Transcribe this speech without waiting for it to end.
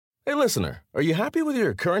Hey, listener, are you happy with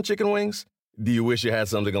your current chicken wings? Do you wish you had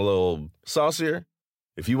something a little saucier?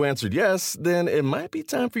 If you answered yes, then it might be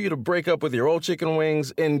time for you to break up with your old chicken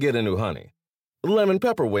wings and get a new honey. Lemon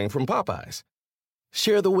pepper wing from Popeyes.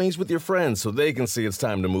 Share the wings with your friends so they can see it's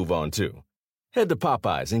time to move on, too. Head to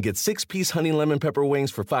Popeyes and get 6-piece honey lemon pepper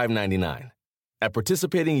wings for $5.99. At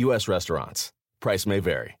participating U.S. restaurants. Price may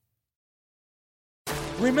vary.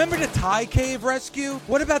 Remember the Thai cave rescue?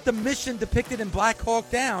 What about the mission depicted in Black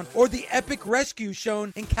Hawk Down or the epic rescue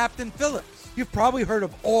shown in Captain Phillips? You've probably heard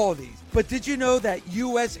of all these, but did you know that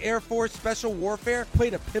U.S. Air Force Special Warfare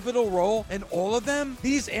played a pivotal role in all of them?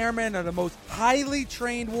 These airmen are the most highly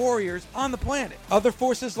trained warriors on the planet. Other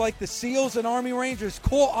forces like the SEALs and Army Rangers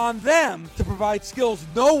call on them to provide skills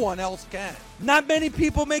no one else can. Not many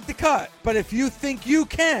people make the cut, but if you think you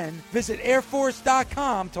can, visit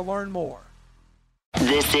airforce.com to learn more.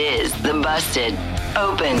 This is the Busted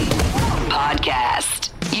Open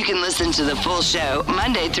Podcast. You can listen to the full show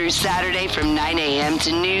Monday through Saturday from 9 a.m.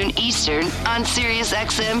 to noon Eastern on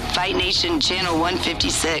SiriusXM Fight Nation Channel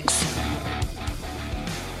 156.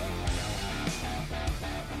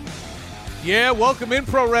 Yeah, welcome in,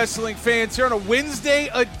 pro wrestling fans, here on a Wednesday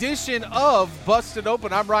edition of Busted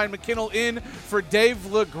Open. I'm Ryan McKinnell in for Dave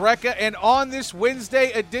LaGreca, and on this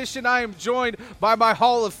Wednesday edition, I am joined by my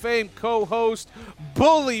Hall of Fame co-host,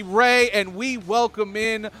 Bully Ray, and we welcome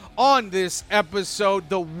in on this episode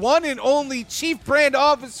the one and only Chief Brand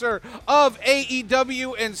Officer of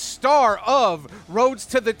AEW and star of Roads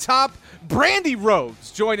to the Top, Brandy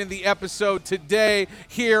Rhodes, joining the episode today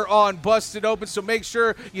here on Busted Open, so make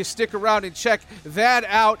sure you stick around and check that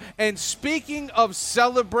out. And speaking of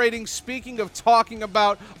celebrating, speaking of talking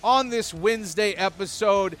about on this Wednesday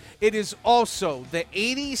episode, it is also the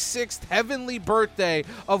 86th heavenly birthday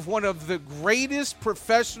of one of the greatest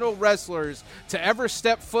professional wrestlers to ever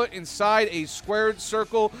step foot inside a squared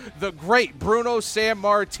circle, the great Bruno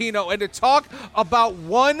Sammartino. And to talk about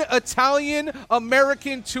one Italian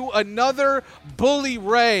American to another, Bully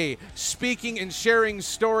Ray, speaking and sharing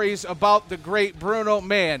stories about the great Bruno.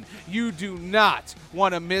 Man, you do not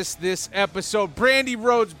want to miss this episode. Brandy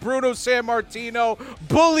Rhodes, Bruno Sammartino,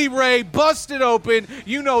 Bully Ray, Busted Open.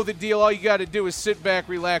 You know the deal. All you got to do is sit back,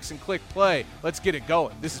 relax, and click play. Let's get it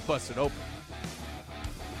going. This is Busted Open.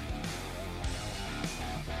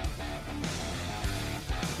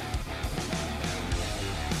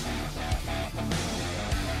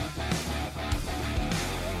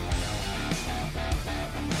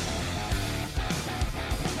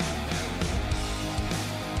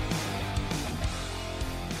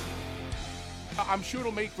 I'm sure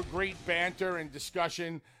it'll make for great banter and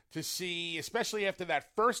discussion to see, especially after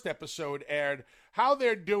that first episode aired, how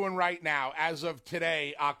they're doing right now as of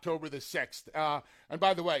today, October the 6th. And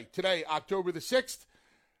by the way, today, October the 6th,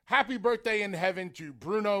 happy birthday in heaven to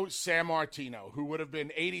Bruno Sammartino, who would have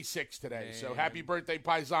been 86 today. Man. So happy birthday,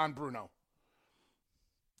 Paisan Bruno.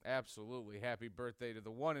 Absolutely. Happy birthday to the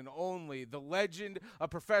one and only, the legend of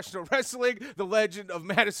professional wrestling, the legend of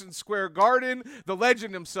Madison Square Garden, the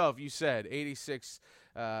legend himself, you said, 86th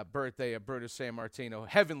birthday of Bruno Sammartino.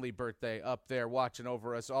 Heavenly birthday up there, watching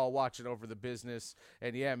over us all, watching over the business.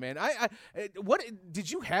 And yeah, man, what did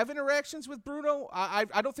you have interactions with Bruno? I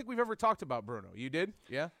don't think we've ever talked about Bruno. You did?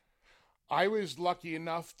 Yeah? I was lucky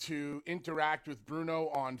enough to interact with Bruno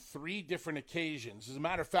on 3 different occasions. As a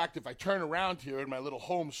matter of fact, if I turn around here in my little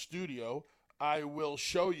home studio, I will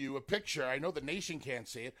show you a picture. I know the nation can't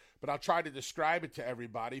see it, but I'll try to describe it to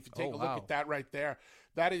everybody. If you take a look at that right there,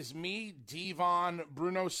 that is me, Devon,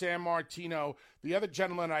 Bruno Sammartino, the other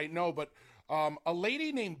gentleman I know, but a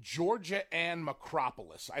lady named Georgia Ann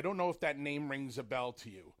Macropolis. I don't know if that name rings a bell to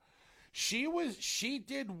you. She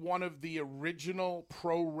did one of the original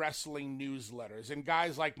pro wrestling newsletters, and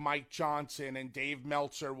guys like Mike Johnson and Dave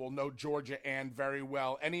Meltzer will know Georgia Ann very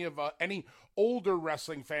well. Any older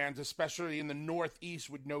wrestling fans, especially in the Northeast,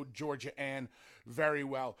 would know Georgia Ann very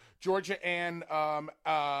well. Georgia Ann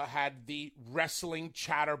had the Wrestling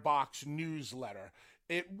Chatterbox newsletter.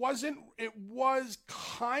 It was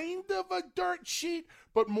kind of a dirt sheet,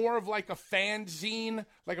 but more of like a fanzine,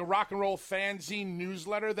 like a rock and roll fanzine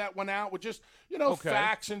newsletter that went out with just,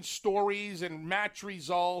 facts and stories and match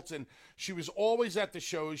results. And she was always at the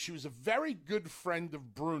shows. She was a very good friend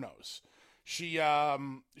of Bruno's. She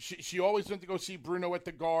always went to go see Bruno at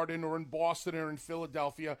the Garden or in Boston or in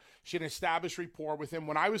Philadelphia. She had an established rapport with him.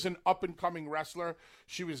 When I was an up-and-coming wrestler,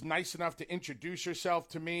 she was nice enough to introduce herself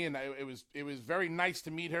to me, and it was very nice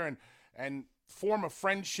to meet her and form a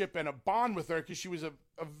friendship and a bond with her, because she was a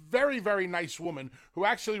very, very nice woman who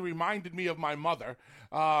actually reminded me of my mother,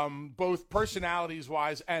 both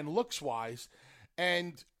personalities-wise and looks-wise.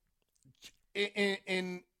 And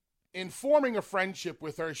in in forming a friendship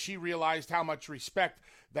with her, she realized how much respect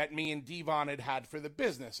that me and Devon had for the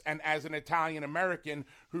business. And as an Italian-American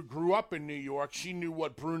who grew up in New York, she knew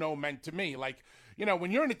what Bruno meant to me. Like,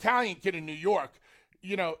 when you're an Italian kid in New York,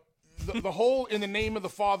 the whole in the name of the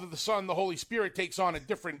Father, the Son, the Holy Spirit takes on a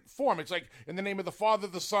different form. It's like in the name of the Father,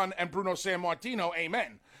 the Son, and Bruno Sammartino,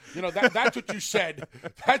 amen. That's what you said.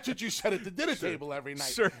 That's what you said at the dinner table every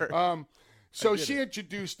night. Sure. So she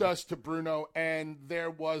introduced us to Bruno, and there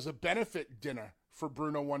was a benefit dinner for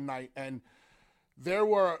Bruno one night, and there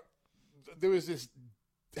was this,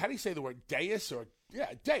 how do you say the word, dais?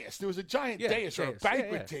 Dais. There was a giant dais or a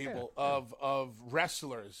banquet table of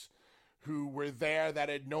wrestlers who were there that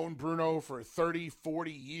had known Bruno for 30,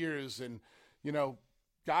 40 years, and,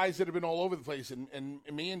 guys that have been all over the place. And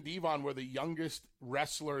me and Devon were the youngest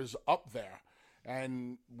wrestlers up there.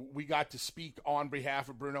 And we got to speak on behalf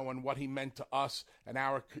of Bruno and what he meant to us and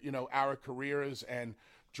our careers. And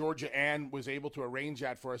Georgia Ann was able to arrange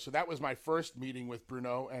that for us. So that was my first meeting with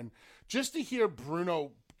Bruno. And just to hear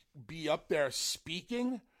Bruno be up there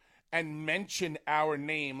speaking and mention our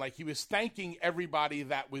name, like he was thanking everybody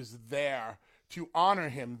that was there to honor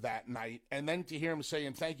him that night. And then to hear him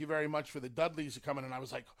saying, thank you very much for the Dudleys coming. And I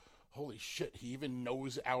was like, holy shit, he even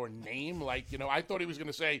knows our name? Like, I thought he was going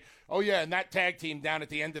to say, oh, yeah, and that tag team down at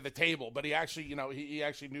the end of the table. But he actually, he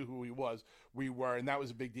actually knew who we were, and that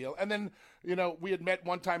was a big deal. And then, we had met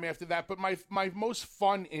one time after that. But my most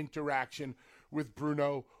fun interaction with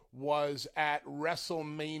Bruno was at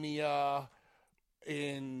WrestleMania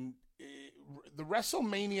the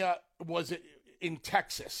WrestleMania was in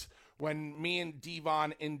Texas when me and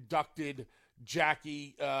Devon inducted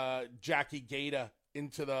Jackie Gaeta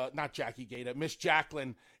Miss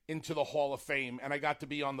Jacqueline into the Hall of Fame. And I got to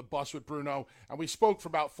be on the bus with Bruno, and we spoke for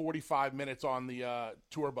about 45 minutes on the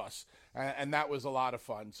tour bus. And that was a lot of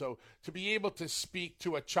fun. So to be able to speak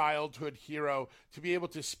to a childhood hero, to be able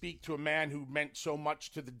to speak to a man who meant so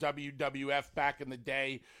much to the WWF back in the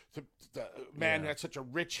day, the man who had such a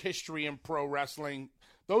rich history in pro wrestling,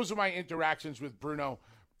 those are my interactions with Bruno.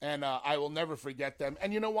 And I will never forget them.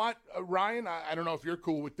 And you know what, Ryan? I don't know if you're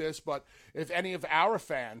cool with this, but if any of our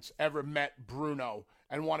fans ever met Bruno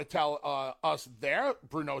and want to tell us their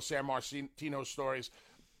Bruno Sammartino stories,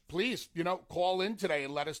 please, call in today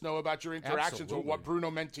and let us know about your interactions or what Bruno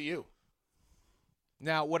meant to you.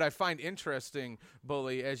 Now, what I find interesting,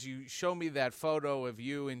 Bully, as you show me that photo of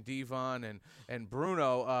you and Devon and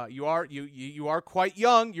Bruno, you are quite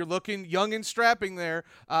young. You're looking young and strapping there,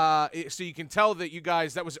 so you can tell that you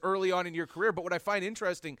guys, that was early on in your career. But what I find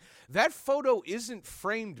interesting, that photo isn't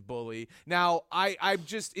framed, Bully. Now, I'm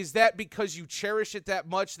just, is that because you cherish it that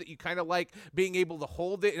much that you kind of like being able to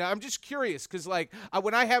hold it? And I'm just curious because,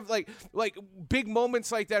 when I have like big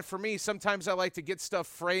moments like that for me, sometimes I like to get stuff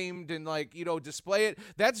framed and display it.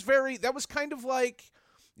 That was kind of like,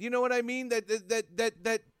 you know what I mean?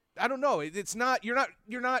 That I don't know. It's not, you're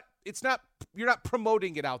not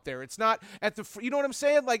promoting it out there. It's not at the, you know what I'm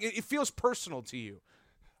saying? Like it feels personal to you.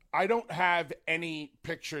 I don't have any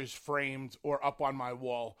pictures framed or up on my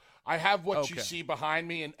wall. I have what you see behind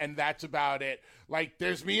me, and that's about it. Like,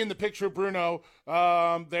 there's me in the picture of Bruno.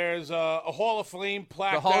 There's a Hall of Fame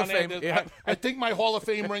plaque down there. Yeah. I think my Hall of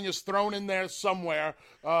Fame ring is thrown in there somewhere.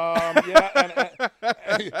 A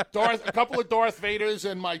couple of Darth Vaders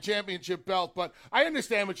and my championship belt. But I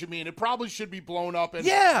understand what you mean. It probably should be blown up and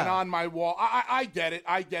on my wall. I get it.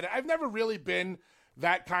 I've never really been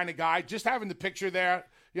that kind of guy. Just having the picture there,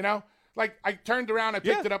 Like, I turned around, I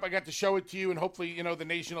picked it up, I got to show it to you, and hopefully, the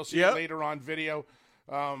nation will see it later on video.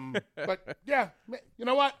 But, yeah, you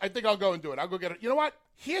know what? I think I'll go and do it. I'll go get it. You know what?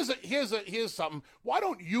 Here's something. Why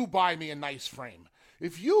don't you buy me a nice frame?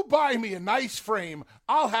 If you buy me a nice frame,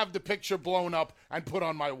 I'll have the picture blown up and put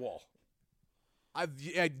on my wall.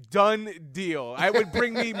 A done deal. It would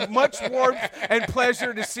bring me much warmth and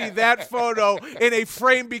pleasure to see that photo in a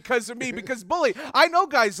frame because of me. Because, Bully, I know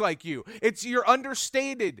guys like you. You're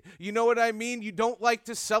understated. You know what I mean? You don't like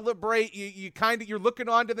to celebrate. You're looking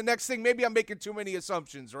on to the next thing. Maybe I'm making too many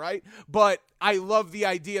assumptions, right? But I love the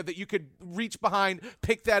idea that you could reach behind,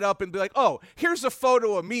 pick that up, and be like, oh, here's a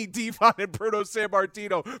photo of me, Devon, and Bruno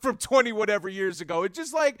Sammartino from 20 whatever years ago. It's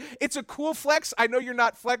just like, it's a cool flex. I know you're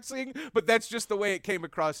not flexing, but that's just the way it came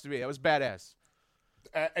across to me. That was badass.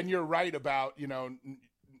 And you're right about,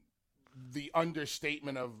 the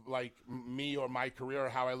understatement of like me or my career or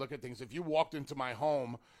how I look at things. If you walked into my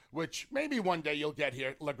home, which maybe one day you'll get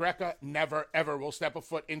here, LaGreca never, ever will step a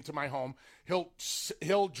foot into my home.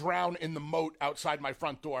 He'll drown in the moat outside my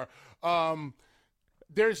front door.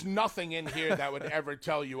 There's nothing in here that would ever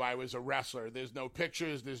tell you I was a wrestler. There's no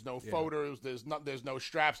pictures. There's no photos. There's no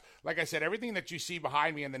straps. Like I said, everything that you see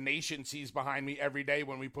behind me and the nation sees behind me every day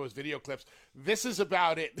when we post video clips, this is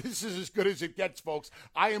about it. This is as good as it gets, folks.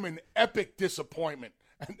 I am an epic disappointment.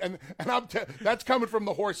 And that's coming from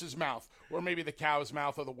the horse's mouth, or maybe the cow's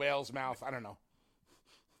mouth or the whale's mouth. I don't know.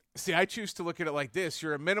 See, I choose to look at it like this.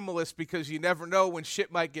 You're a minimalist because you never know when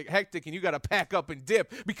shit might get hectic and you got to pack up and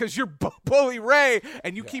dip because you're Bully Ray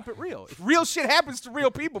and you keep it real. Real shit happens to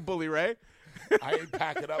real people, Bully Ray. I ain't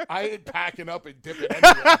packing up and dipping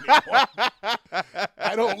anywhere anymore.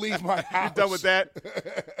 I don't leave my house. You done with that?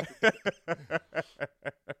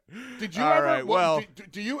 Did you All ever? right, well,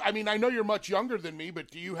 do you? I mean, I know you're much younger than me,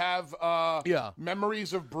 but do you have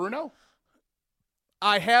memories of Bruno?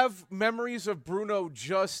 I have memories of Bruno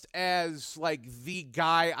just as, like, the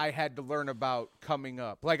guy I had to learn about coming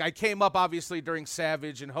up. Like, I came up, obviously, during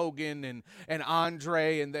Savage and Hogan and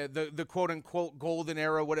Andre and the quote-unquote golden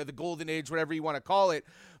era, whatever, the golden age, whatever you want to call it.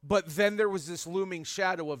 But then there was this looming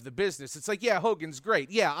shadow of the business. It's like, yeah, Hogan's great.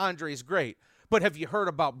 Yeah, Andre's great. But have you heard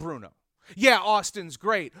about Bruno? Yeah, Austin's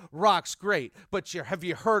great. Rock's great. But have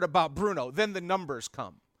you heard about Bruno? Then the numbers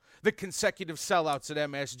come. The consecutive sellouts at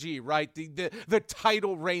MSG, right? The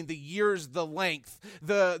title reign, the years, the length,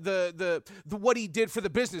 the what he did for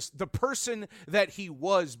the business, the person that he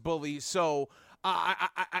was, Bully. So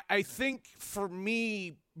I think for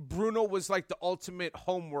me, Bruno was like the ultimate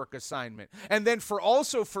homework assignment. And then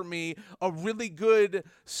for me, a really good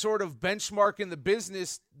sort of benchmark in the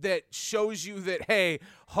business that shows you that, hey,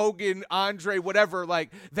 Hogan, Andre, whatever,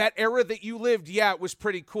 like that era that you lived, yeah, it was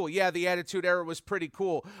pretty cool. Yeah, the Attitude Era was pretty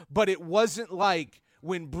cool. But it wasn't like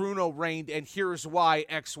when Bruno reigned, and here's why,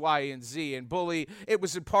 X, Y, and Z. And Bully, it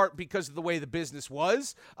was in part because of the way the business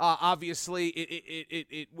was. Obviously,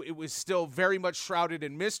 it was still very much shrouded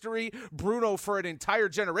in mystery. Bruno, for an entire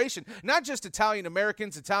generation, not just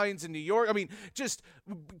Italian-Americans, Italians in New York, I mean, just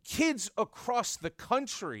kids across the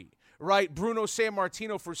country, right? Bruno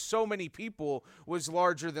Sammartino, for so many people, was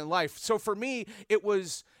larger than life. So for me, it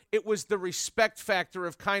was the respect factor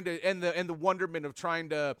of kind of and the wonderment of trying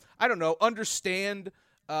to, I don't know, understand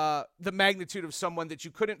the magnitude of someone that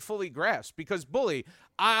you couldn't fully grasp. Because Bully,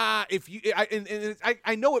 I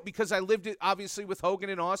know it because I lived it obviously with Hogan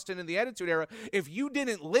and Austin in the Attitude Era. If you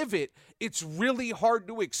didn't live it, it's really hard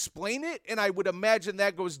to explain it, and I would imagine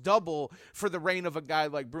that goes double for the reign of a guy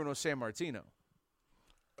like Bruno Sammartino.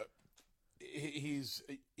 He's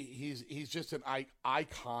just an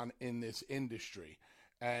icon in this industry.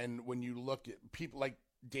 And when you look at people like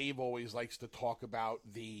Dave always likes to talk about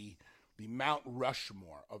the Mount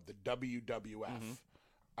Rushmore of the WWF,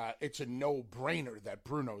 it's a no-brainer that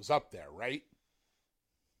Bruno's up there, right?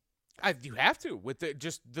 You have to, with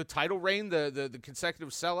the title reign, the consecutive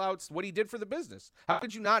sellouts, what he did for the business. How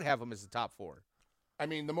could you not have him as the top four? I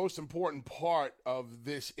mean, the most important part of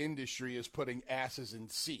this industry is putting asses in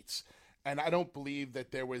seats. And I don't believe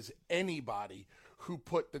that there was anybody who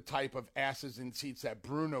put the type of asses in seats that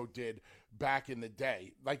Bruno did back in the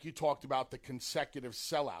day. Like you talked about the consecutive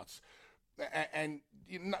sellouts. And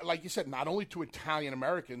like you said, not only to Italian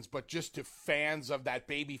Americans, but just to fans of that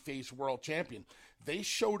babyface world champion. They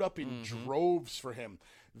showed up in droves for him.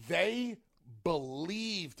 They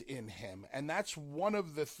believed in him. And that's one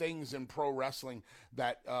of the things in pro wrestling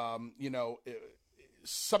that,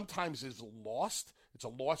 sometimes is lost. It's a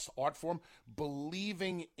lost art form.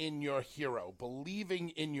 Believing in your hero, believing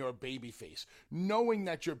in your babyface, knowing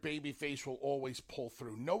that your babyface will always pull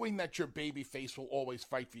through, knowing that your babyface will always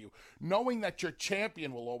fight for you, knowing that your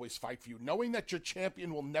champion will always fight for you, knowing that your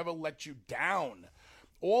champion will never let you down.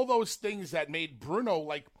 All those things that made Bruno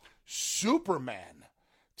like Superman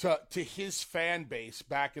to his fan base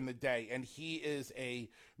back in the day. And he is a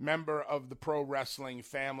member of the pro wrestling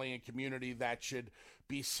family and community that should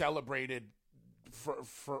be celebrated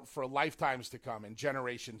for lifetimes to come and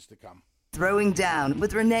generations to come. Throwing Down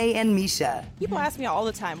with Renee and Misha. People ask me all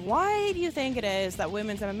the time, why do you think it is that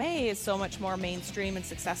women's MMA is so much more mainstream and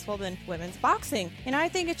successful than women's boxing? And I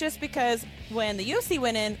think it's just because when the UFC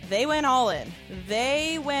went in, they went all in.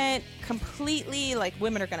 They went completely like,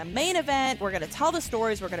 women are going to main event, we're going to tell the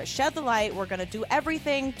stories, we're going to shed the light, we're going to do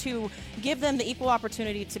everything to give them the equal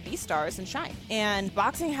opportunity to be stars and shine. And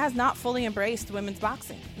boxing has not fully embraced women's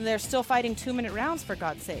boxing. They're still fighting 2-minute rounds, for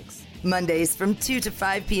God's sakes. Mondays from 2 to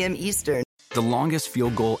 5 p.m. Eastern. The longest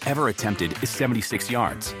field goal ever attempted is 76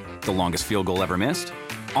 yards. The longest field goal ever missed?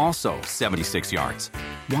 Also 76 yards.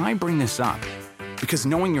 Why bring this up? Because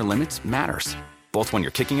knowing your limits matters, both when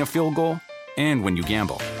you're kicking a field goal and when you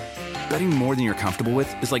gamble. Betting more than you're comfortable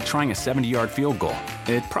with is like trying a 70-yard field goal.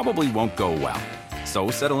 It probably won't go well. So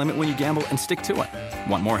set a limit when you gamble and stick to it.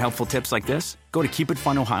 Want more helpful tips like this? Go to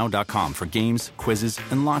keepitfunohio.com for games, quizzes,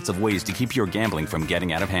 and lots of ways to keep your gambling from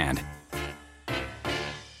getting out of hand.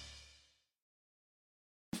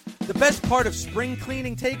 The best part of spring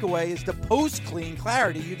cleaning takeaway is the post-clean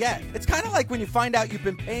clarity you get. It's kind of like when you find out you've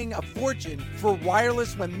been paying a fortune for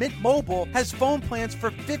wireless when Mint Mobile has phone plans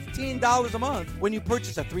for $15 a month when you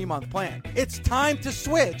purchase a 3-month plan. It's time to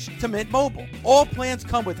switch to Mint Mobile. All plans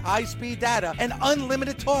come with high-speed data and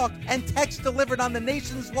unlimited talk and text delivered on the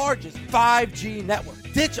nation's largest 5G network.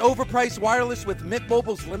 Ditch overpriced wireless with Mint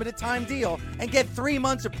Mobile's limited time deal and get 3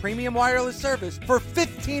 months of premium wireless service for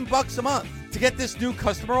 $15 a month. To get this new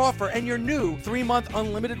customer offer and your new 3-month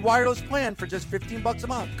unlimited wireless plan for just $15 a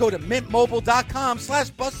month, go to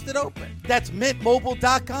mintmobile.com/bustedopen. That's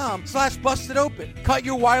mintmobile.com/bustedopen. Cut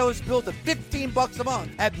your wireless bill to $15 a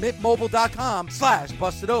month at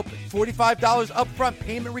mintmobile.com/bustedopen. $45 upfront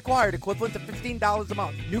payment required, equivalent to $15 a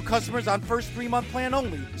month. New customers on first 3-month plan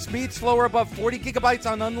only. Speed slower above 40 gigabytes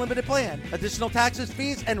on unlimited plan. Additional taxes,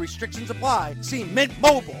 fees, and restrictions apply. See Mint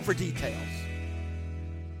Mobile for details.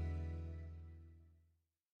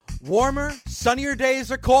 Warmer, sunnier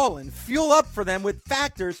days are calling. Fuel up for them with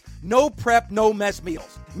Factor's no prep, no mess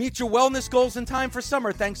meals. Meet your wellness goals in time for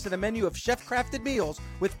summer thanks to the menu of chef-crafted meals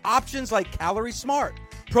with options like Calorie Smart,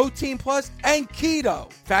 Protein Plus, and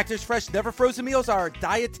Keto. Factor's fresh, never frozen meals are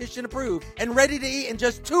dietitian approved and ready to eat in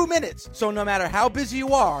just 2 minutes. So no matter how busy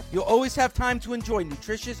you are, you'll always have time to enjoy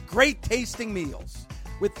nutritious, great tasting meals.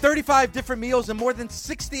 With 35 different meals and more than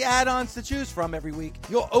 60 add-ons to choose from every week,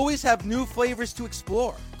 you'll always have new flavors to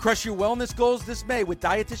explore. Crush your wellness goals this May with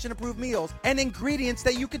dietitian-approved meals and ingredients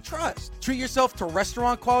that you can trust. Treat yourself to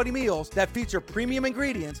restaurant-quality meals that feature premium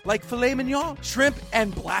ingredients like filet mignon, shrimp,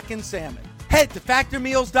 and blackened salmon. Head to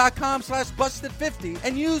factormeals.com/busted50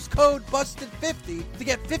 and use code BUSTED50 to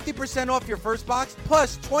get 50% off your first box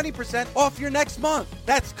plus 20% off your next month.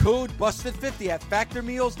 That's code BUSTED50 at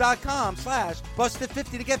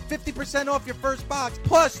factormeals.com/busted50 to get 50% off your first box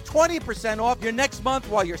plus 20% off your next month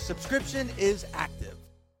while your subscription is active.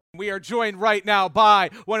 We are joined right now by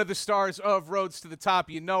one of the stars of Roads to the Top.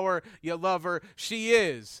 You know her, you love her. She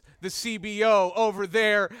is the CBO over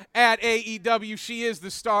there at AEW. She is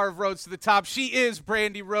the star of Roads to the Top. She is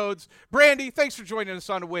Brandi Rhodes. Brandi, thanks for joining us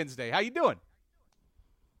on a Wednesday. How you doing?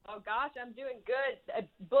 Oh, gosh, I'm doing good.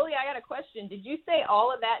 Bully, I got a question. Did you say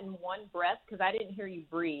all of that in one breath? Because I didn't hear you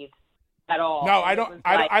breathe at all. No, I don't.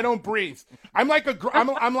 I don't breathe. I'm like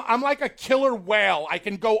I'm like a killer whale. I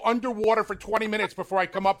can go underwater for 20 minutes before I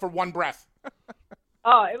come up for one breath.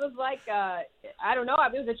 Oh, it was like I don't know.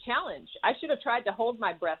 It was a challenge. I should have tried to hold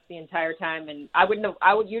my breath the entire time, and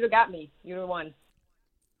you'd have got me. You'd have won.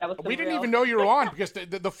 That was we didn't even know you were on because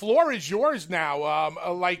the floor is yours now.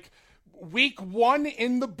 Like week 1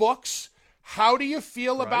 in the books. How do you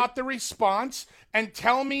feel about the response? And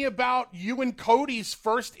tell me about you and Cody's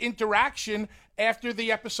first interaction after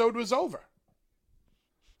the episode was over.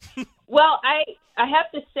 Well, I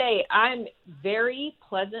have to say I'm very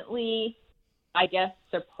pleasantly, I guess,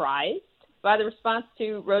 surprised by the response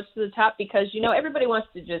to Roads to the Top because, you know, everybody wants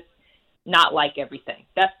to just not like everything.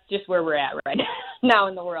 That's just where we're at right now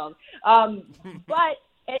in the world. But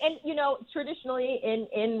you know, traditionally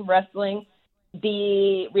in wrestling,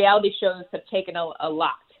 the reality shows have taken a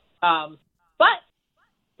lot. But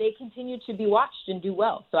they continue to be watched and do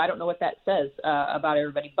well. So I don't know what that says about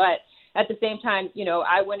everybody. But at the same time, you know,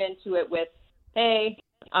 I went into it with, hey,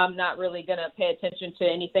 I'm not really going to pay attention to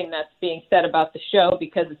anything that's being said about the show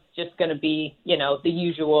because it's just going to be, you know, the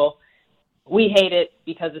usual, we hate it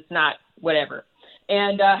because it's not whatever.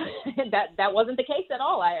 And that wasn't the case at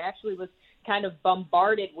all. I actually was kind of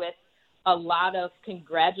bombarded with a lot of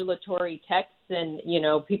congratulatory texts and, you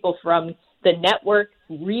know, people from the network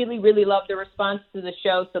really, really loved the response to the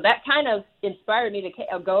show. So that kind of inspired me to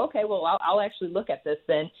go, okay, well, I'll actually look at this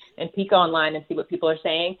then and peek online and see what people are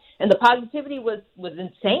saying. And the positivity was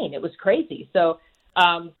insane. It was crazy. So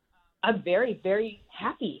I'm very, very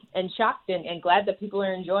happy and shocked and glad that people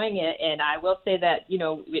are enjoying it. And I will say that, you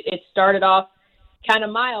know, it started off kind of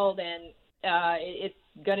mild and it's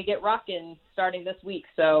going to get rocking starting this week.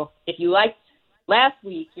 So if you liked last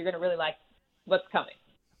week, you're going to really like what's coming.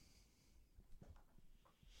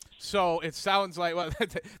 So it sounds like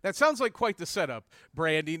that sounds like quite the setup,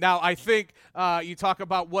 Brandi. Now, I think you talk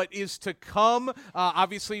about what is to come.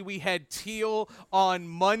 Obviously, we had Teal on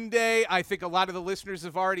Monday. I think a lot of the listeners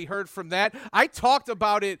have already heard from that. I talked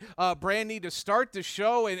about it, Brandi, to start the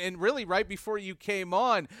show and really right before you came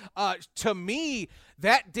on. To me,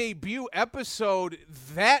 that debut episode,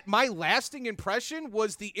 that my lasting impression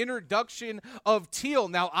was the introduction of Teal.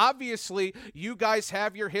 Now, obviously, you guys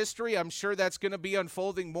have your history. I'm sure that's going to be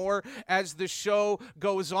unfolding more as the show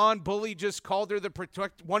goes on. Bully just called her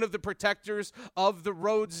one of the protectors of the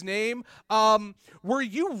Rhodes name. Were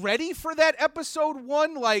you ready for that episode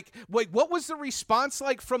 1? Like, what was the response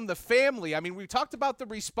like from the family? I mean, we talked about the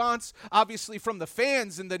response, obviously, from the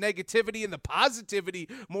fans and the negativity and the positivity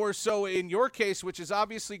more so in your case, which is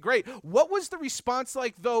obviously great. What was the response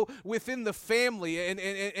like, though, within the family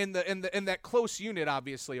and that close unit,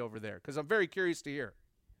 obviously, over there? Because I'm very curious to hear.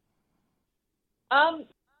 I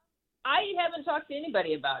haven't talked to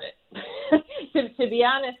anybody about it. to be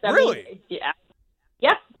honest. Really?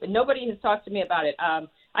 Yeah, but nobody has talked to me about it.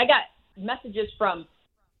 I got messages from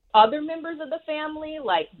other members of the family.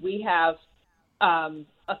 Like, we have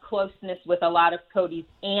a closeness with a lot of Cody's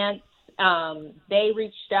aunts. They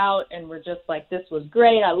reached out and were just like, this was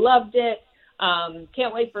great. I loved it.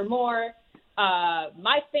 Can't wait for more.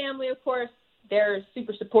 My family, of course, they're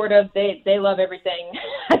super supportive. They love everything,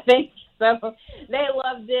 I think. So they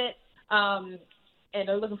loved it. And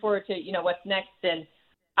are looking forward to, what's next. And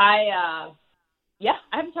I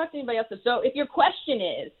haven't talked to anybody else. So if your question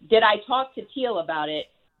is, did I talk to Teal about it?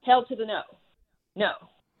 Hell to the no. No.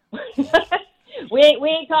 we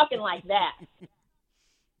ain't talking like that.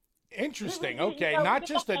 Interesting. Okay, not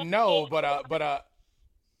just a no, but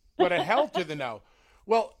a hell to the no.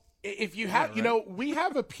 Well, if you have, we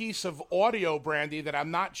have a piece of audio, Brandy, that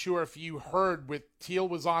I'm not sure if you heard. With Teal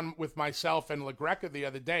was on with myself and LaGreca the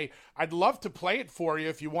other day. I'd love to play it for you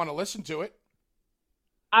if you want to listen to it.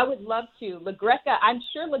 I would love to. LaGreca, I'm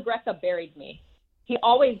sure LaGreca buried me. He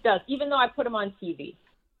always does, even though I put him on TV.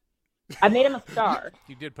 I made him a star.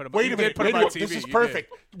 You did put him. Wait a minute. Put him on TV. This is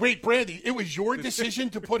perfect. Wait, Brandy, it was your decision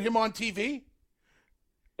to put him on TV?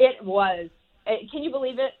 It was. Can you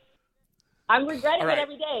believe it? I'm regretting it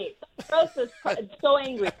every day. Rose is so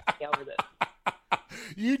angry at me over this.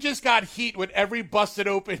 You just got heat with every Busted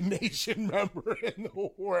Open Nation member in the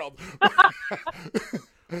world.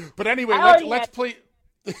 But anyway, let's play.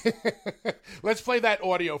 Let's play that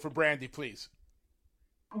audio for Brandy, please.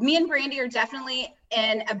 Me and Brandy are definitely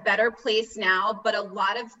in a better place now, but a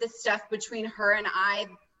lot of the stuff between her and I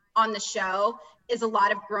on the show is a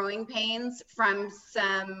lot of growing pains from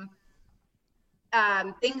some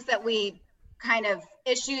things that we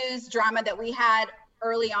drama that we had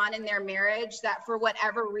early on in their marriage that for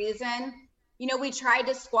whatever reason, we tried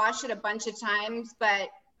to squash it a bunch of times, but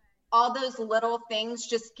all those little things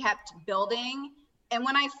just kept building. And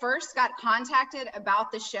when I first got contacted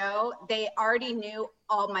about the show, they already knew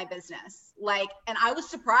all my business. And I was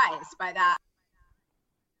surprised by that.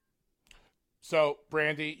 So,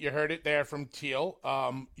 Brandy, you heard it there from Teal.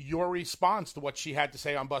 Your response to what she had to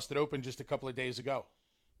say on Busted Open just a couple of days ago.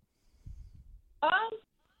 I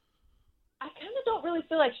kind of don't really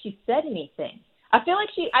feel like she said anything. I feel like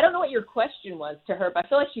I don't know what your question was to her, but I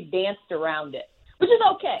feel like she danced around it, which is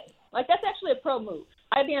okay. That's actually a pro move.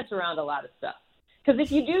 I dance around a lot of stuff. Because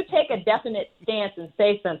if you do take a definite stance and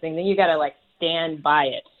say something, then you got to stand by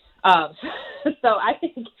it. So I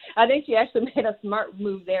think she actually made a smart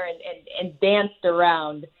move there and danced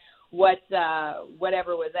around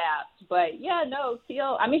whatever was asked. But yeah, no,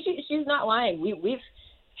 Teal. I mean, she's not lying. We've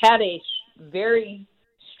had a very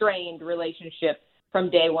strained relationship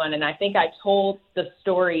from day one, and I think I told the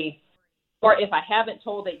story, or if I haven't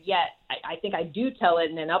told it yet, I think I do tell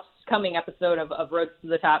it in an upcoming episode of Road to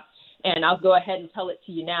the Top. And I'll go ahead and tell it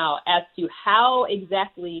to you now as to how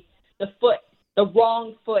exactly the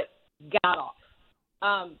wrong foot got off.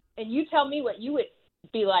 And you tell me what you would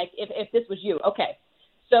be like if this was you. Okay.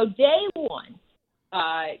 So day one,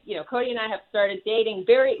 Cody and I have started dating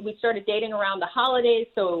we started dating around the holidays.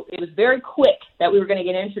 So it was very quick that we were going to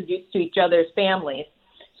get introduced to each other's families.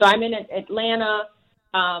 So I'm in Atlanta.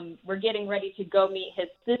 We're getting ready to go meet his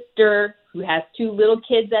sister, who has 2 little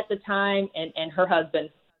kids at the time, and her husband.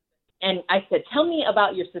 And I said, tell me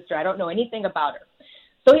about your sister. I don't know anything about her.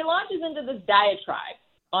 So he launches into this diatribe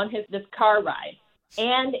on this car ride,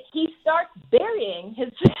 and he starts burying his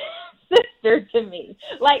sister to me.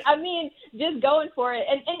 Just going for it.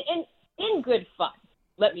 And in good fun,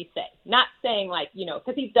 let me say. Not saying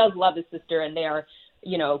because he does love his sister and they are,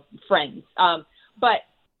 friends. But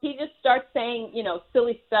he just starts saying,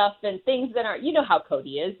 silly stuff and things that aren't, how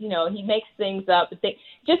Cody is. He makes things up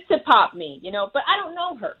just to pop me, but I don't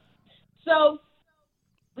know her. So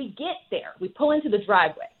we get there. We pull into the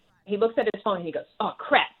driveway. He looks at his phone and he goes, oh,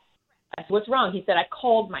 crap. I said, what's wrong? He said, I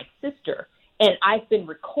called my sister, and I've been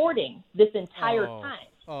recording this entire time.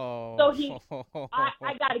 So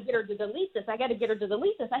I got to get her to delete this. I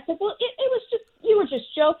said, well, it was just, we were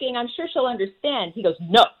just joking. I'm sure she'll understand. He goes,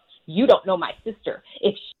 no, you don't know my sister.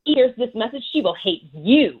 If she hears this message, she will hate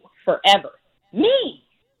you forever. Me,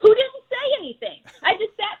 who didn't say anything. I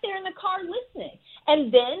just sat there in the car listening.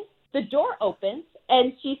 And then the door opens,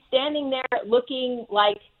 and she's standing there looking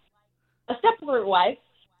like a stepmother wife,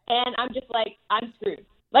 and I'm just like, I'm screwed.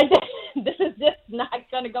 Like, this is just not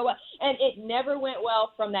going to go well. And it never went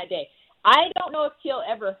well from that day. I don't know if Teal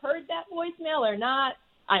ever heard that voicemail or not.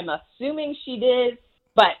 I'm assuming she did,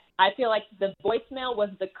 but I feel like the voicemail was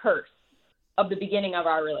the curse of the beginning of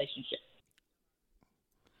our relationship.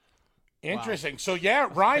 Interesting. Wow. So, yeah,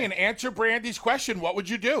 Ryan, answer Brandy's question. What would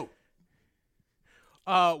you do?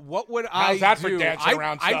 What would How's I that do? for dancing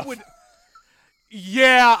around stuff? I would.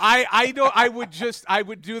 Yeah, I know. I would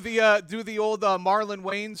do the old Marlon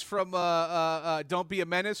Wayans from Don't Be a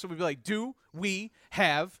Menace. So we'd be like, do we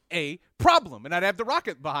have a problem? And I'd have the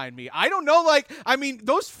rocket behind me. I don't know. Like, I mean,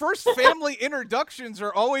 those first family introductions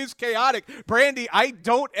are always chaotic. Brandy, I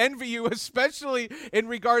don't envy you, especially in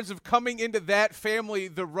regards of coming into that family,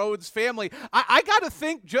 the Rhodes family. I got to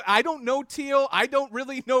think, I don't know Teal. I don't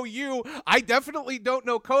really know you. I definitely don't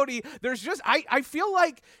know Cody. There's just, I feel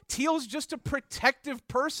like Teal's just a protective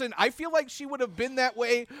person. I feel like she would have been that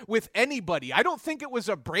way with anybody. I don't think it was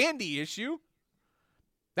a Brandy issue.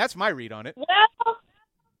 That's my read on it. Well,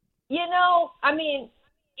 you know, I mean,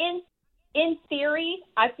 in theory,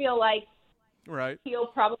 I feel like Teal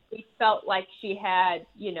probably felt like she had,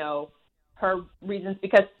 you know, her reasons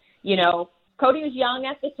because, you know, Cody was young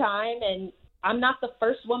at the time, and I'm not the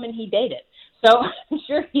first woman he dated. So I'm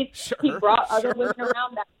sure he brought other women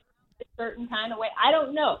around that a certain kind of way. I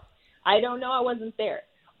don't know. I wasn't there.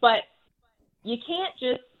 But you can't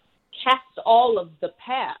just cast all of the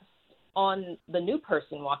past on the new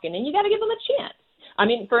person walking in. You got to give them a chance. I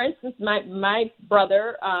mean, for instance, my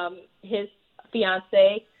brother, his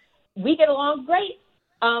fiance, we get along great.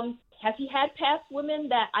 Has he had past women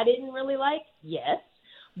that I didn't really like? Yes.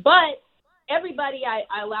 But everybody I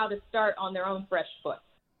allow to start on their own fresh foot.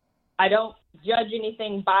 I don't judge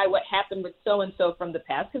anything by what happened with so-and-so from the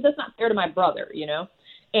past because that's not fair to my brother, you know.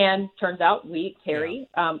 And turns out we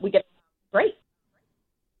get great.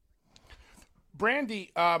 Brandy,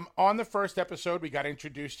 on the first episode, we got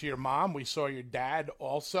introduced to your mom. We saw your dad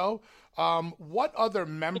also. What other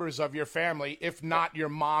members of your family, if not your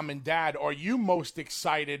mom and dad, are you most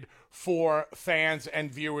excited for fans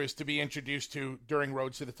and viewers to be introduced to during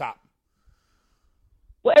Road to the Top?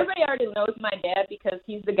 Well, everybody already knows my dad because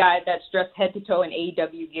he's the guy that's dressed head to toe in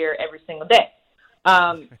AEW gear every single day.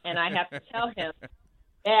 And I have to tell him,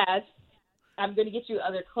 Dad, I'm going to get you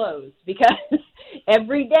other clothes because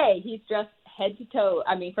every day he's dressed head to toe.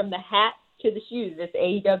 I mean, from the hat to the shoes, it's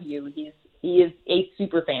AEW. He is a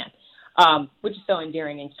super fan, which is so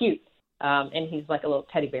endearing and cute. And he's like a little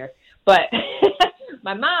teddy bear. But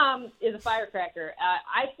my mom is a firecracker.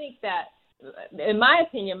 I think that, in my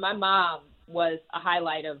opinion, my mom was a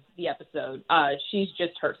highlight of the episode. She's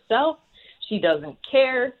just herself. She doesn't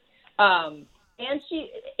care. And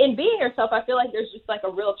she, in being herself, I feel like there's just like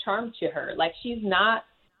a real charm to her. Like she's not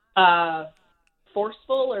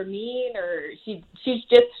forceful or mean, or she's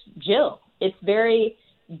just Jill. It's very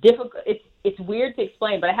difficult. It's weird to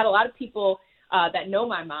explain, but I had a lot of people that know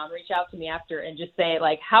my mom reach out to me after and just say,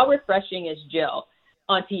 like, how refreshing is Jill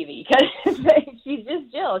on TV? Because she's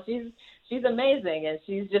just Jill. She's amazing, and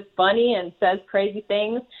she's just funny and says crazy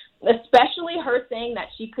things, especially her saying that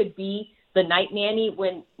she could be the night nanny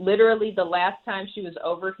when literally the last time she was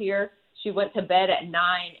over here, she went to bed at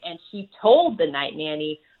 9 and she told the night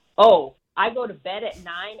nanny, oh, I go to bed at 9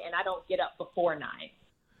 and I don't get up before 9.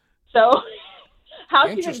 So how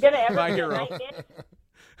she was going to ever be a night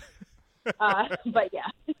nanny? But yeah,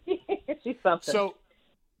 she's something. So,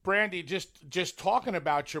 Brandy, just talking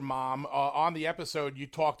about your mom, on the episode, you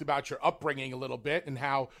talked about your upbringing a little bit and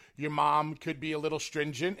how your mom could be a little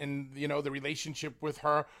stringent and, you know, the relationship with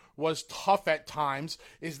her was tough at times.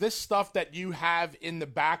 Is this stuff that you have in the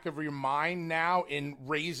back of your mind now in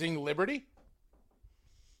raising Liberty?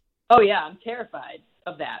 Oh, yeah, I'm terrified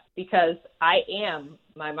of that because I am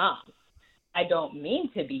my mom. I don't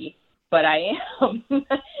mean to be, but I am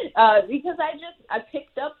because I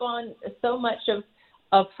picked up on so much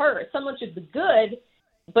of her, so much of the good,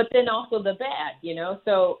 but then also the bad, you know?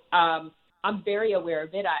 So I'm very aware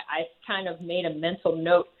of it. I kind of made a mental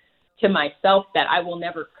note to myself that I will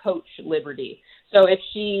never coach Liberty. So if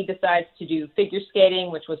she decides to do figure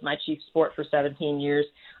skating, which was my chief sport for 17 years,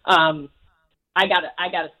 I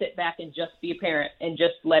gotta sit back and just be a parent and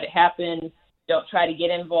just let it happen. Don't try to get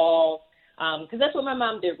involved. Because that's what my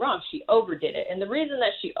mom did wrong. She overdid it. And the reason that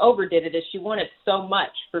she overdid it is she wanted so much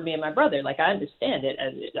for me and my brother. Like, I understand it.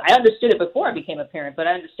 I understood it before I became a parent, but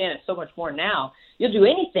I understand it so much more now. You'll do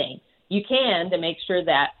anything you can to make sure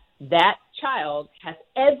that that child has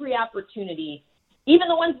every opportunity, even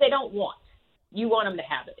the ones they don't want. You want them to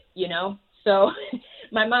have it, you know? So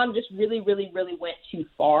my mom just really, really, really went too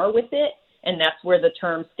far with it, and that's where the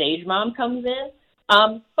term stage mom comes in.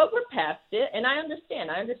 But we're past it, and I understand.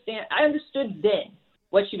 I understood then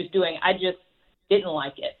what she was doing. I just didn't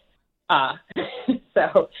like it.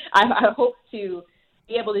 So I hope to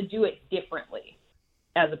be able to do it differently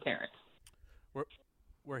as a parent.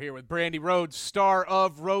 We're here with Brandi Rhodes, star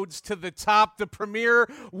of Roads to the Top. The premiere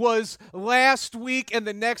was last week, and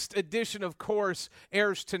the next edition, of course,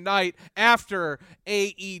 airs tonight after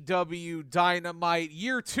AEW Dynamite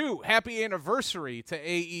Year 2. Happy anniversary to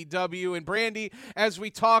AEW. And Brandi, as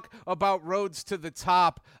we talk about Roads to the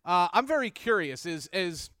Top, I'm very curious,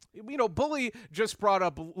 you know, Bully just brought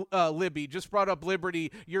up Libby, just brought up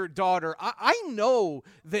Liberty, your daughter. I know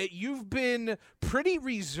that you've been pretty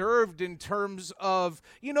reserved in terms of,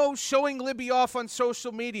 you know, showing Libby off on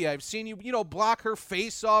social media. I've seen you, you know, block her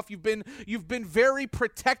face off. You've been very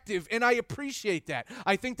protective, and I appreciate that.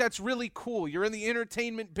 I think that's really cool. You're in the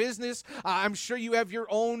entertainment business. I'm sure you have your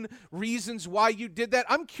own reasons why you did that.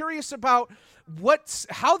 I'm curious about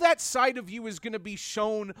how that side of you is going to be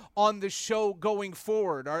shown on the show going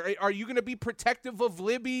forward. Are you going to be protective of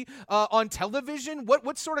Libby on television?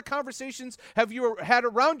 What sort of conversations have you had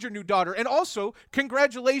around your new daughter? And also,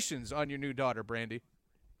 congratulations on your new daughter, Brandi.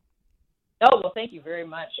 Oh, well, thank you very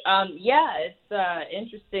much. Yeah, it's an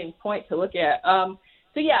interesting point to look at.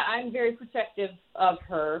 So, yeah, I'm very protective of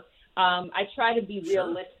her. I try to be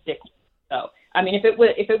realistic, though. I mean, if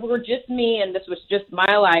it were just me and this was just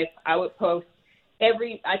my life, I would post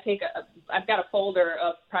I've got a folder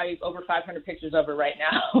of probably over 500 pictures of her right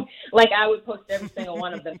now. Like, I would post every single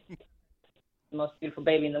one of them. The most beautiful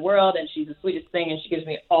baby in the world, and she's the sweetest thing, and she gives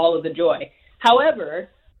me all of the joy. However,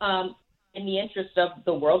 in the interest of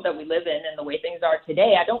the world that we live in and the way things are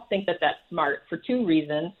today, I don't think that that's smart for two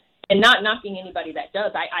reasons, and not knocking anybody that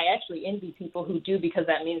does. I actually envy people who do, because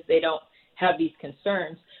that means they don't have these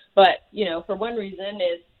concerns. But, you know, for one reason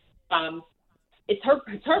is it's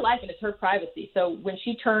her life and it's her privacy. So when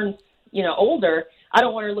she turns, you know, older, I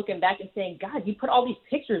don't want her looking back and saying, God, you put all these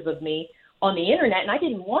pictures of me on the internet, and I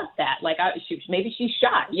didn't want that. Like, maybe she's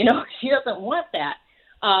shy, you know, she doesn't want that.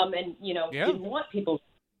 And, you know, didn't want people to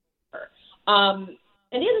see her. And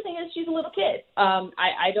the other thing is she's a little kid.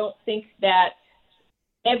 I don't think that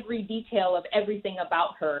every detail of everything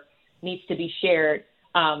about her needs to be shared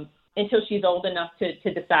until she's old enough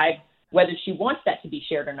to decide whether she wants that to be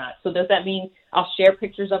shared or not. So does that mean I'll share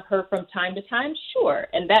pictures of her from time to time? Sure.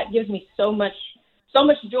 And that gives me so much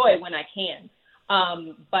joy when I can.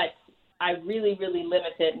 But I really, really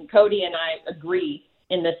limit it. And Cody and I agree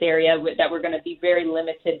in this area that we're going to be very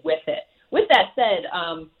limited with it. With that said,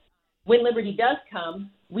 when Liberty does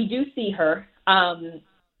come, we do see her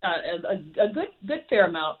a good fair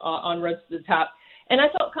amount on Roads to the Top. And I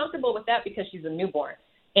felt comfortable with that because she's a newborn.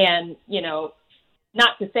 And, you know,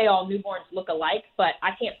 not to say all newborns look alike, but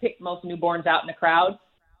I can't pick most newborns out in the crowd.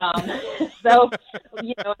 So,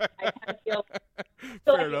 you know, I kind of feel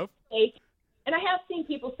fair enough. And I have seen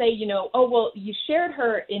people say, you know, oh, well, you shared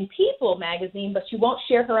her in People magazine, but you won't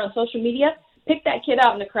share her on social media. Pick that kid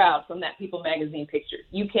out in the crowd from that People magazine picture.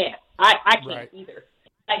 You can't. I can't either.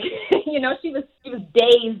 Like, you know, she was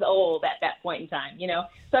days old at that point in time, you know,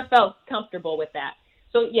 so I felt comfortable with that.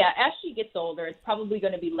 So, yeah, as she gets older, it's probably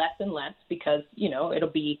going to be less and less because, you know, it'll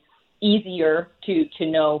be easier to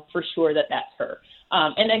know for sure that that's her.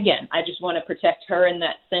 And, again, I just want to protect her in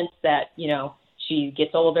that sense that, you know, she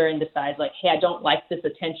gets older and decides, like, hey, I don't like this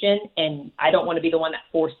attention, and I don't want to be the one that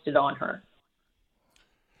forced it on her.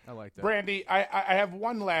 I like that. Brandi, I have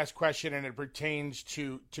one last question, and it pertains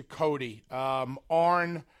to Cody.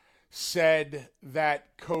 Arn said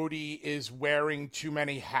that Cody is wearing too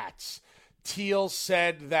many hats. Teal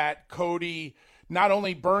said that Cody not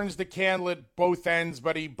only burns the candle at both ends,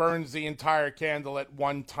 but he burns the entire candle at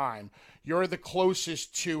one time. You're the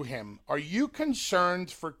closest to him. Are you concerned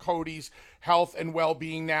for Cody's health and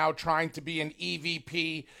well-being now, trying to be an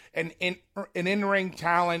EVP, an in-ring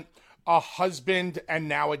talent, a husband, and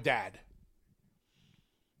now a dad?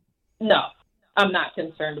 No, I'm not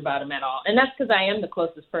concerned about him at all. And that's because I am the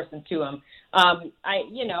closest person to him.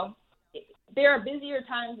 You know, there are busier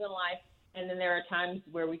times in life, and then there are times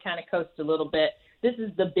where we kind of coast a little bit. This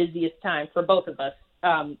is the busiest time for both of us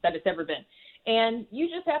that it's ever been. And you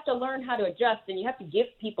just have to learn how to adjust, and you have to give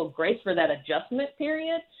people grace for that adjustment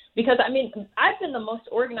period. Because, I mean, I've been the most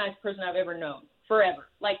organized person I've ever known forever.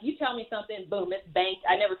 Like, you tell me something, boom, it's banked.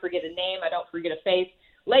 I never forget a name. I don't forget a face.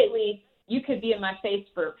 Lately, you could be in my face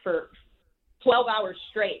for 12 hours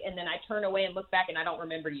straight, and then I turn away and look back, and I don't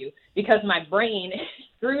remember you because my brain is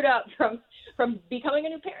screwed up from becoming a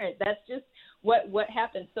new parent. That's just what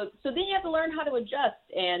happens. So then you have to learn how to adjust,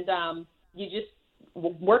 and you just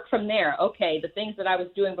work from there. Okay, the things that I was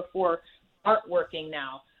doing before aren't working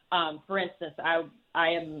now. For instance, I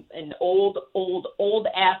am an old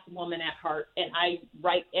ass woman at heart, and I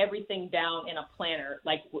write everything down in a planner,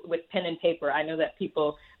 like with pen and paper. I know that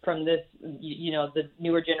people from this, the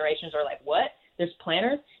newer generations are like, what? There's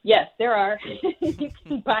planners? Yes, there are. You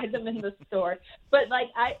can buy them in the store. But like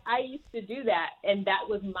I used to do that, and that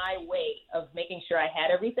was my way of making sure I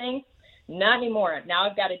had everything. Not anymore. Now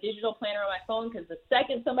I've got a digital planner on my phone because the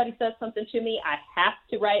second somebody says something to me, I have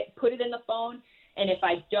to put it in the phone. And if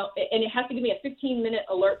I don't, and it has to give me a 15-minute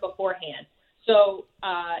alert beforehand. So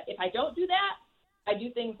if I don't do that, I do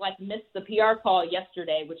things like miss the PR call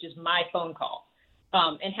yesterday, which is my phone call,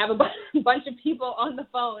 and have a bunch of people on the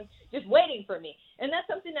phone just waiting for me. And that's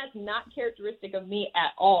something that's not characteristic of me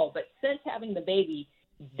at all. But since having the baby,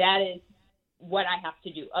 that is what I have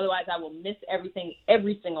to do. Otherwise, I will miss everything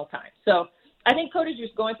every single time. So I think Cody's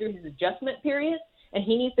just going through his adjustment period, and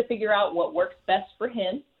he needs to figure out what works best for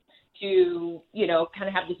him to, kind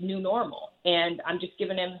of have this new normal. And I'm just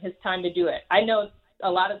giving him his time to do it. I know a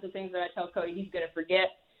lot of the things that I tell Cody he's going to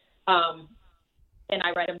forget, and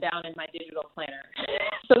I write them down in my digital planner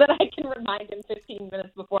so that I can remind him 15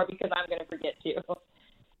 minutes before because I'm going to forget too.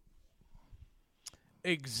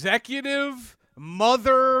 Executive,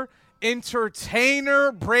 mother,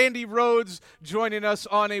 entertainer, Brandi Rhodes joining us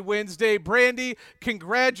on a Wednesday. Brandi,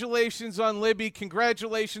 congratulations on Libby.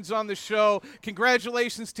 Congratulations on the show.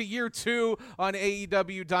 Congratulations to year 2 on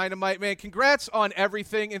AEW Dynamite, man. Congrats on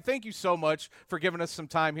everything, and thank you so much for giving us some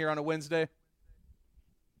time here on a Wednesday.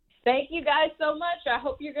 Thank you guys so much. I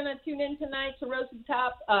hope you're going to tune in tonight to Rose to the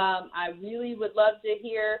Top. I really would love to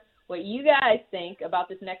hear what you guys think about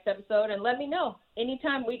this next episode, and let me know.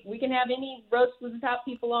 Anytime we can have any Rose to the Top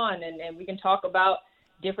people on, and we can talk about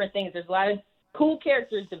different things. There's a lot of cool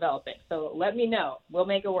characters developing, so let me know. We'll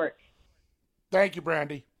make it work. Thank you,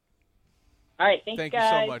 Brandi. All right, thank you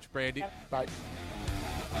guys. Thank you so much, Brandi. Bye.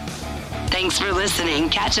 Thanks for listening.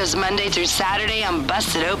 Catch us Monday through Saturday on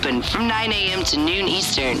Busted Open from 9 a.m. to noon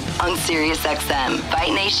Eastern on SiriusXM,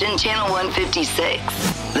 Fight Nation Channel 156.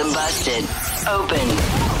 The Busted Open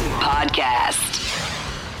Podcast.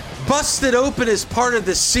 Busted Open is part of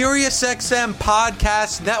the SiriusXM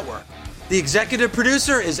Podcast Network. The executive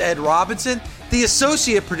producer is Ed Robinson. The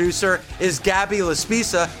associate producer is Gabby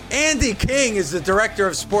Laspisa. Andy King is the director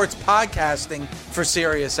of sports podcasting for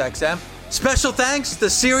SiriusXM. Special thanks to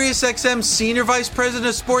SiriusXM Senior Vice President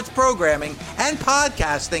of Sports Programming and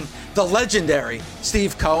Podcasting, the legendary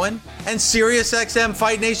Steve Cohen, and SiriusXM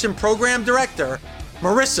Fight Nation Program Director,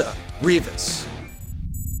 Marissa Rivas.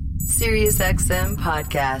 SiriusXM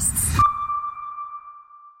Podcasts.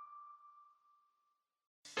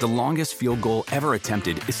 The longest field goal ever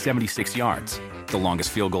attempted is 76 yards. The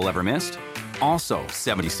longest field goal ever missed? Also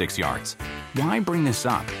 76 yards. Why bring this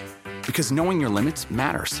up? Because knowing your limits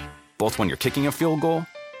matters, both when you're kicking a field goal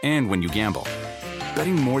and when you gamble.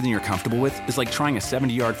 Betting more than you're comfortable with is like trying a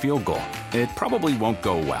 70-yard field goal. It probably won't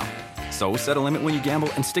go well. So set a limit when you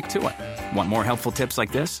gamble and stick to it. Want more helpful tips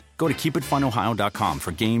like this? Go to keepitfunohio.com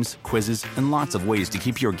for games, quizzes, and lots of ways to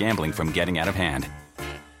keep your gambling from getting out of hand.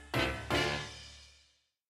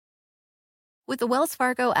 With the Wells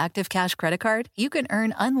Fargo Active Cash Credit Card, you can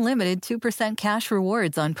earn unlimited 2% cash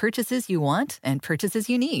rewards on purchases you want and purchases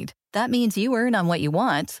you need. That means you earn on what you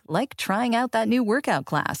want, like trying out that new workout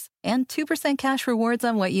class, and 2% cash rewards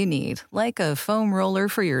on what you need, like a foam roller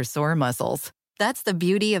for your sore muscles. That's the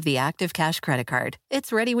beauty of the Active Cash Credit Card.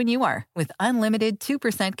 It's ready when you are, with unlimited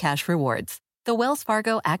 2% cash rewards. The Wells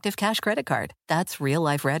Fargo Active Cash Credit Card. That's real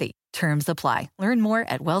life ready. Terms apply. Learn more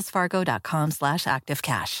at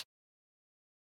wellsfargo.com/activecash.